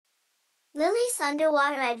Lily's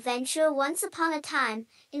underwater adventure. Once upon a time,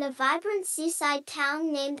 in a vibrant seaside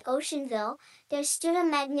town named Oceanville, there stood a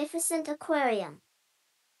magnificent aquarium.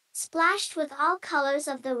 Splashed with all colors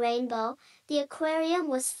of the rainbow, the aquarium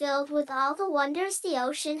was filled with all the wonders the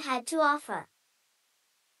ocean had to offer.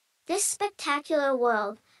 This spectacular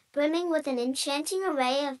world, brimming with an enchanting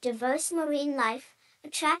array of diverse marine life,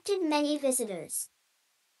 attracted many visitors.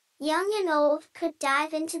 Young and old could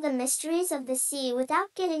dive into the mysteries of the sea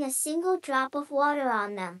without getting a single drop of water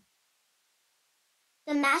on them.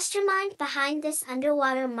 The mastermind behind this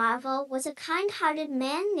underwater marvel was a kind-hearted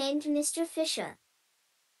man named Mr. Fisher.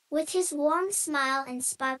 With his warm smile and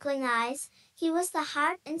sparkling eyes, he was the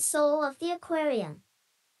heart and soul of the aquarium.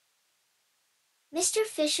 Mr.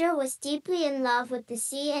 Fisher was deeply in love with the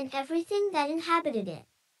sea and everything that inhabited it.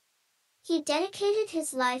 He dedicated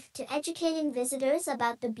his life to educating visitors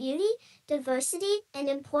about the beauty, diversity, and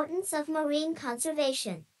importance of marine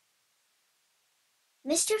conservation.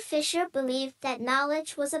 Mr. Fisher believed that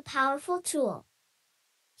knowledge was a powerful tool.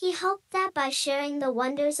 He hoped that by sharing the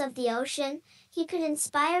wonders of the ocean, he could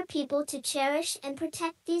inspire people to cherish and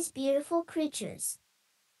protect these beautiful creatures.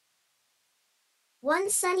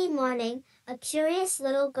 One sunny morning, a curious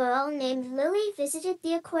little girl named Lily visited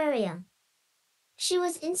the aquarium. She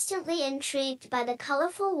was instantly intrigued by the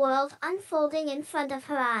colorful world unfolding in front of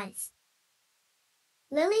her eyes.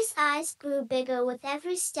 Lily's eyes grew bigger with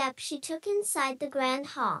every step she took inside the grand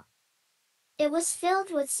hall. It was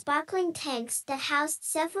filled with sparkling tanks that housed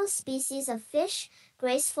several species of fish,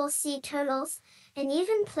 graceful sea turtles, and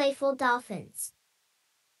even playful dolphins.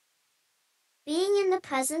 Being in the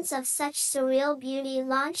presence of such surreal beauty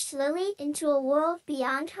launched Lily into a world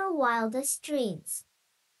beyond her wildest dreams.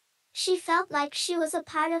 She felt like she was a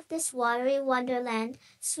part of this watery wonderland,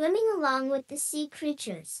 swimming along with the sea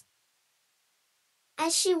creatures.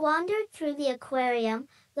 As she wandered through the aquarium,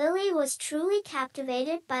 Lily was truly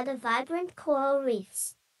captivated by the vibrant coral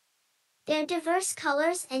reefs. Their diverse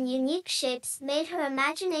colors and unique shapes made her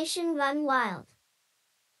imagination run wild.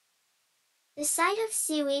 The sight of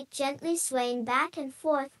seaweed gently swaying back and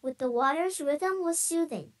forth with the water's rhythm was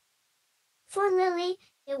soothing. For Lily,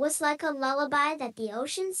 it was like a lullaby that the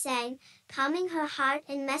ocean sang, calming her heart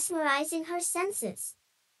and mesmerizing her senses.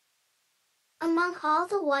 Among all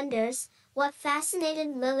the wonders, what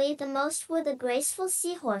fascinated Lily the most were the graceful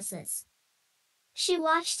seahorses. She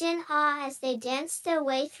watched in awe as they danced their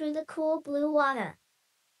way through the cool blue water.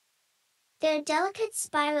 Their delicate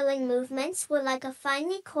spiraling movements were like a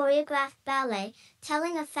finely choreographed ballet,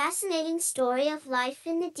 telling a fascinating story of life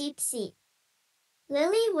in the deep sea.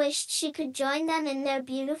 Lily wished she could join them in their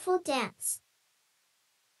beautiful dance.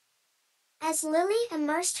 As Lily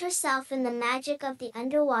immersed herself in the magic of the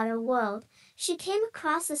underwater world, she came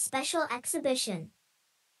across a special exhibition.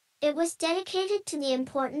 It was dedicated to the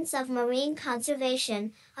importance of marine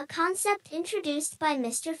conservation, a concept introduced by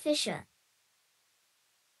Mr. Fisher.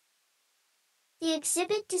 The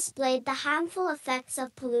exhibit displayed the harmful effects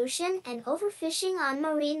of pollution and overfishing on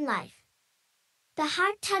marine life. The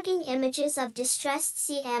heart-tugging images of distressed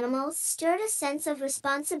sea animals stirred a sense of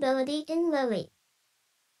responsibility in Lily.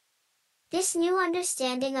 This new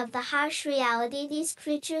understanding of the harsh reality these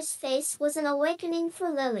creatures face was an awakening for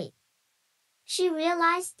Lily. She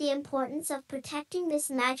realized the importance of protecting this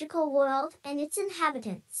magical world and its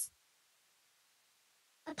inhabitants.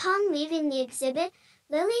 Upon leaving the exhibit,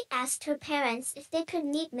 Lily asked her parents if they could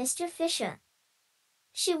meet Mr. Fisher.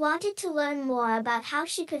 She wanted to learn more about how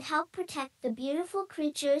she could help protect the beautiful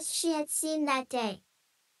creatures she had seen that day.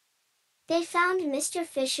 They found Mr.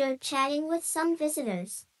 Fisher chatting with some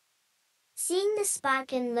visitors. Seeing the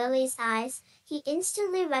spark in Lily's eyes, he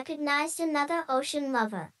instantly recognized another ocean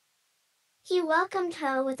lover. He welcomed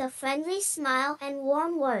her with a friendly smile and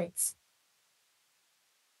warm words.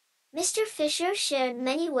 Mr. Fisher shared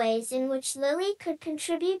many ways in which Lily could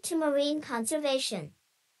contribute to marine conservation.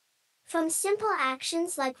 From simple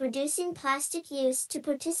actions like reducing plastic use to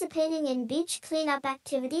participating in beach cleanup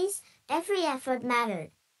activities, every effort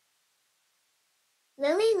mattered.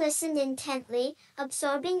 Lily listened intently,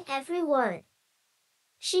 absorbing every word.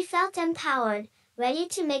 She felt empowered, ready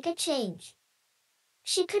to make a change.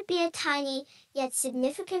 She could be a tiny, yet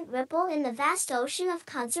significant ripple in the vast ocean of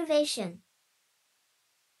conservation.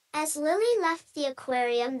 As Lily left the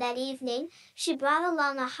aquarium that evening, she brought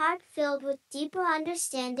along a heart filled with deeper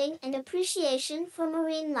understanding and appreciation for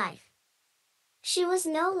marine life. She was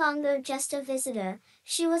no longer just a visitor,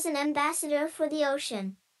 she was an ambassador for the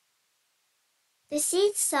ocean. The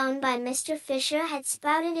seeds sown by Mr. Fisher had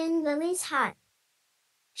sprouted in Lily's heart.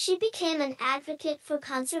 She became an advocate for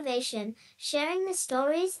conservation, sharing the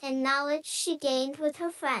stories and knowledge she gained with her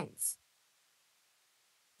friends.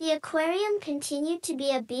 The aquarium continued to be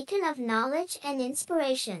a beacon of knowledge and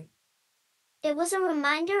inspiration. It was a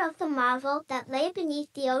reminder of the marvel that lay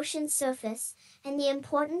beneath the ocean's surface and the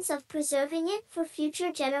importance of preserving it for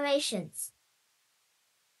future generations.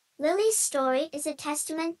 Lily's story is a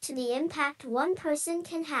testament to the impact one person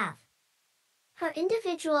can have. Her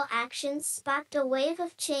individual actions sparked a wave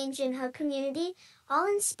of change in her community, all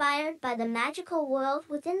inspired by the magical world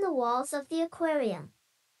within the walls of the aquarium.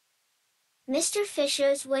 Mr.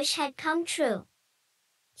 Fisher's wish had come true.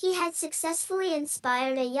 He had successfully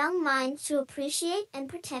inspired a young mind to appreciate and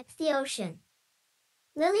protect the ocean.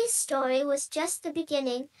 Lily's story was just the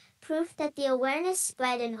beginning, proof that the awareness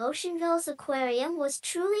spread in Oceanville's aquarium was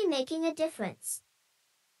truly making a difference.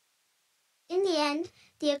 In the end,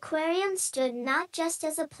 the aquarium stood not just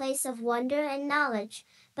as a place of wonder and knowledge,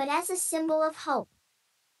 but as a symbol of hope.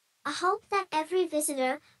 A hope that every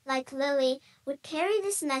visitor, like Lily, would carry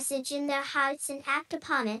this message in their hearts and act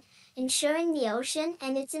upon it, ensuring the ocean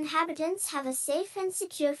and its inhabitants have a safe and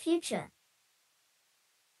secure future.